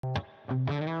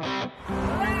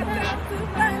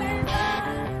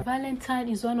Valentine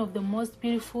is one of the most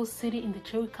beautiful cities in the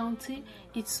Cherry County.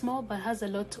 It's small but has a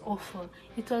lot to offer.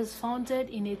 It was founded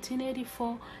in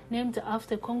 1884, named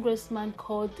after a congressman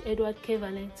called Edward K.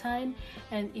 Valentine,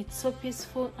 and it's so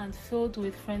peaceful and filled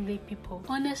with friendly people.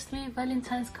 Honestly,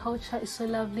 Valentine's culture is so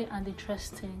lovely and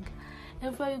interesting.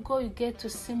 Everywhere you go, you get to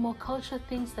see more cultural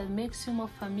things that makes you more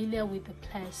familiar with the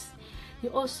place. You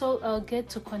also get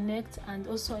to connect and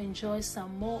also enjoy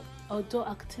some more outdoor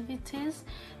activities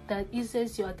that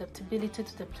eases your adaptability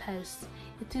to the place.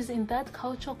 It is in that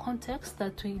cultural context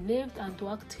that we lived and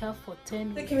worked here for 10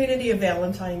 years. The community of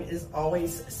Valentine is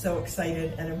always so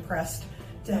excited and impressed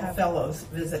to have fellows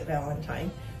visit Valentine.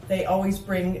 They always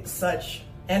bring such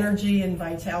energy and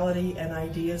vitality and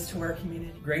ideas to our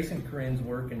community. Grace and Corinne's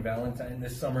work in Valentine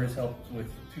this summer has helped with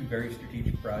two very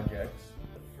strategic projects.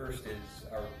 The first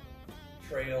is our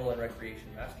Trail and Recreation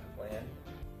Master Plan.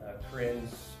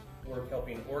 Corinne's work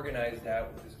helping organize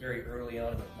that was very early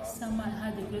on in the process. Summer, I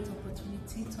had a great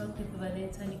opportunity to work with the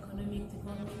Valentine Economic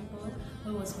Development Board,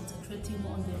 where I was concentrating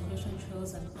more on the recreation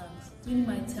trails and parks. During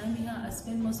my time here, I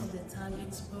spent most of the time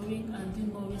exploring and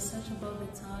doing more research about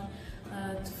the town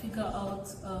to figure out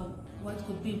what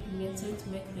could be implemented to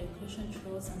make the recreation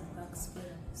trails and parks better.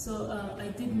 So I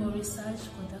did more research,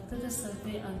 conducted a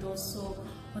survey, and also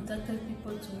contacted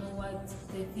people to know what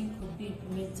they think could be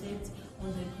implemented on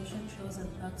the recreation trails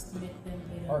and parks to make them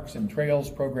better. Parks and trails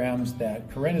programs that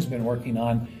Corinne has been working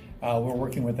on, we're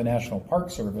working with the National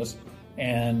Park Service,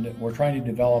 and we're trying to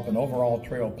develop an overall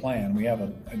trail plan. We have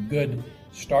a good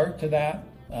start to that,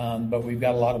 but we've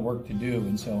got a lot of work to do,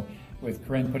 and so with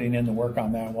Corinne putting in the work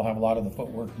on that, we'll have a lot of the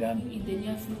footwork done. In the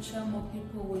near future, more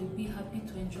people will be happy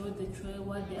to enjoy the trail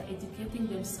while they are educating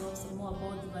themselves more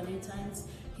about the Valentine's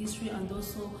history and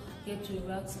also get to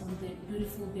relax on the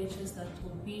beautiful beaches that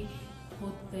will be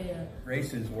put there.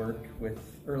 Grace's work with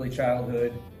early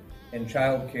childhood and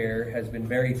child care has been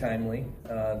very timely.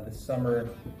 The summer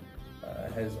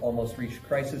has almost reached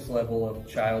crisis level of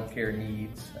child care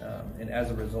needs, and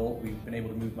as a result, we've been able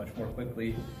to move much more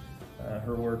quickly.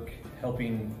 Her work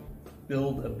helping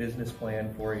build a business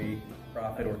plan for a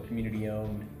profit or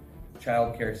community-owned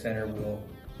child care center will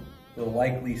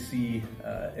likely see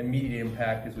immediate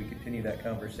impact as we continue that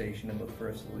conversation and look for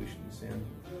a solution soon.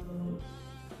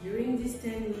 During these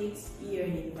 10 weeks here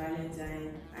in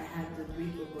Valentine, I had the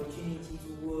great opportunity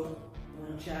to work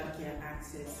on child care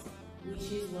access,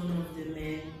 which is one of the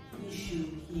main issues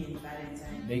here in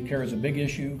Valentine. Daycare is a big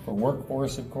issue for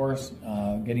workforce, of course,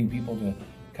 getting people to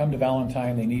come to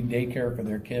Valentine. They need daycare for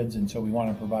their kids, and so we want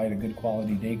to provide a good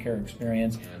quality daycare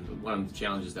experience. And one of the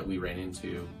challenges that we ran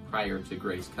into prior to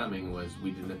Grace coming was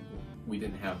we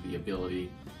didn't have the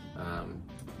ability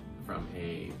from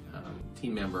a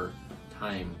team member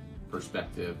time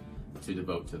perspective to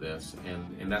devote to this,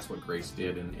 and that's what Grace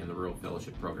did and the Rural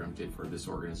Fellowship Program did for this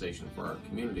organization, for our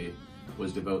community,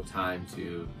 was devote time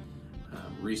to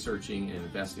researching and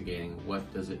investigating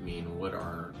what does it mean, what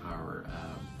are our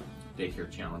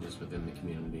daycare challenges within the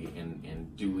community,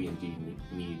 and do we indeed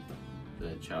need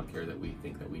the child care that we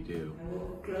think that we do. I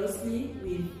work closely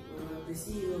with the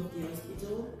CEO of the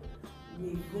hospital,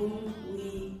 with whom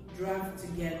we draft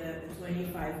together a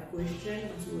 25 question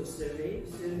into a survey.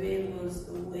 The survey was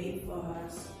a way for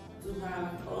us to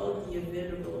have all the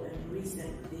available and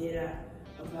recent data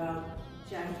about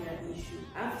childcare issues.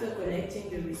 After collecting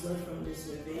the results from the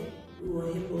survey, we were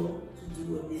able to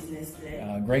do a business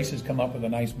plan. Grace has come up with a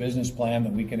nice business plan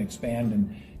that we can expand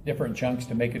in different chunks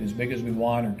to make it as big as we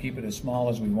want or keep it as small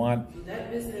as we want. So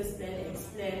that business plan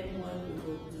explains what we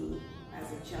will do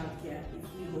as a childcare if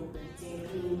we open. It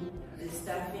includes the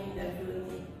staffing that we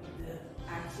need,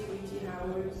 the activity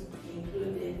hours,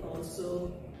 included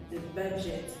also the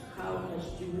budget, how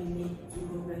much do we need to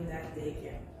open that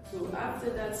daycare. So after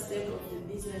that step of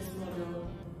the business model,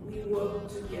 we work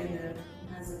together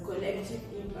as a collective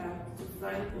impact to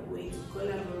find a way to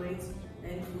collaborate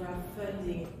and to have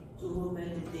funding to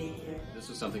open the daycare. This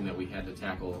is something that we had to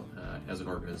tackle as an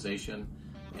organization,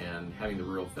 and having the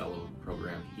Rural Fellow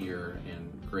program here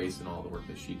and Grace and all the work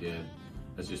that she did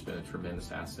has just been a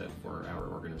tremendous asset for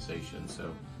our organization.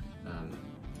 So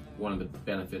one of the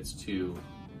benefits to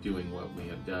doing what we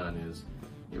have done is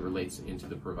it relates into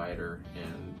the provider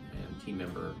and team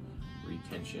member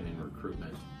retention and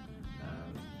recruitment.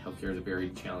 Healthcare is a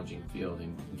very challenging field,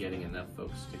 and getting enough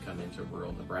folks to come into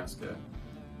rural Nebraska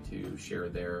to share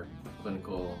their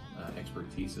clinical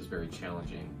expertise is very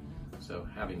challenging. So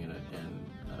having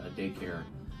a daycare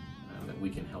that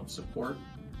we can help support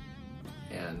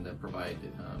and provide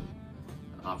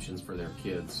options for their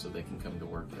kids so they can come to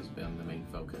work has been the main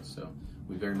focus. So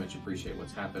we very much appreciate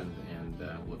what's happened, and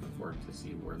looking forward to see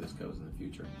where this goes in the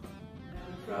future.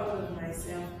 I'm proud of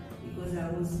myself because I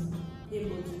was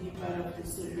able to be part of the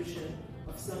solution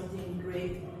of something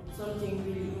great, something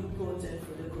really important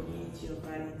for the community of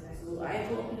Valentine. So I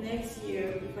hope next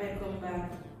year, if I come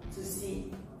back to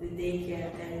see the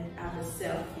daycare and have a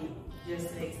selfie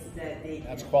just next to that daycare.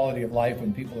 That's quality of life.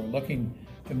 When people are looking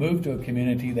to move to a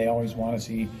community, they always want to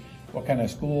see what kind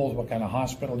of schools, what kind of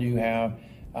hospital you have,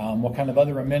 what kind of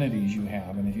other amenities you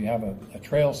have. And if you have a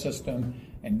trail system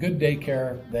and good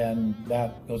daycare, then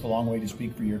that goes a long way to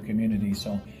speak for your community.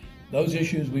 So those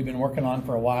issues we've been working on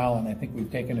for a while, and I think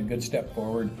we've taken a good step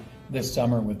forward this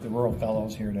summer with the Rural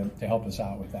Fellows here to help us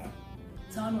out with that.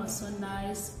 The town was so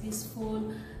nice,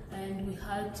 peaceful, and we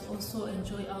had to also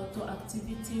enjoy outdoor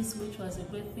activities, which was a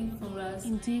great thing for us.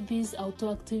 Indeed, these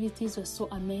outdoor activities were so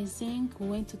amazing. We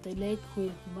went to the lake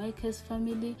with Michael's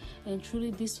family, and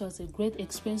truly this was a great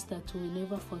experience that we will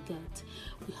never forget.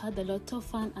 We had a lot of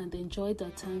fun and enjoyed our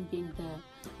time being there.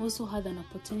 We also had an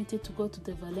opportunity to go to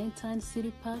the Valentine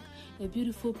City Park, a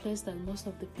beautiful place that most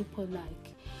of the people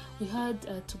like. We had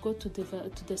to go to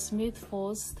the Smith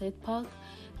Falls State Park,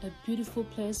 a beautiful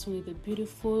place with a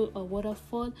beautiful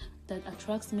waterfall that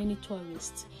attracts many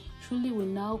tourists. Truly, we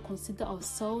now consider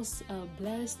ourselves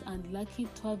blessed and lucky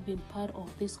to have been part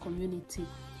of this community.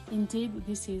 Indeed,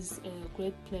 this is a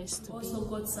great place to be. We also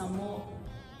got some more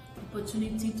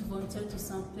opportunity to volunteer to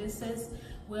some places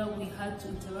where we had to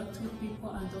interact with people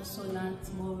and also learn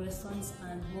more lessons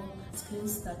and more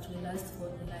skills that will last for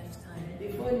a lifetime.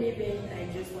 Before leaving,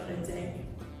 I just want to thank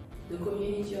the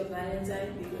community of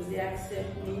Valentine because they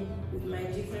accept me with my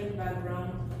different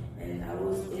background, and I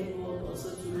was able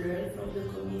also to learn from the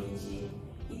community.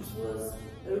 It was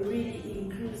a really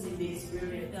inclusive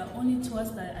experience. There are only two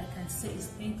words that I can say is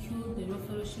thank you, the Rural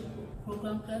Fellowship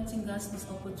Program, granting us this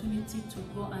opportunity to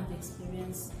grow and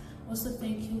experience. Also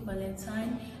thank you,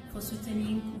 Valentine, for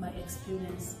sweetening my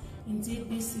experience. Indeed,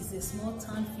 this is a small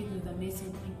town filled with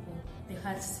amazing people, the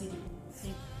Heart City.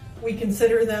 Thank you. We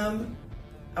consider them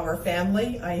our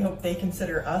family. I hope they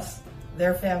consider us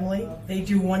their family. They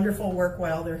do wonderful work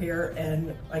while they're here,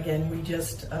 and again, we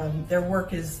just their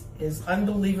work is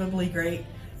unbelievably great.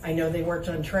 I know they worked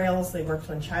on trails, they worked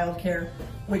on childcare,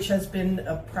 which has been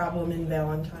a problem in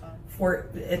Valentine for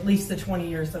at least the 20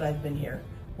 years that I've been here.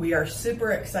 We are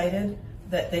super excited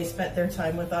that they spent their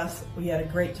time with us. We had a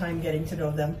great time getting to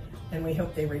know them, and we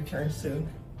hope they return soon.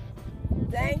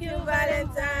 Thank you,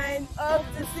 Valentine. Hope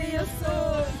to see you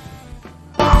soon.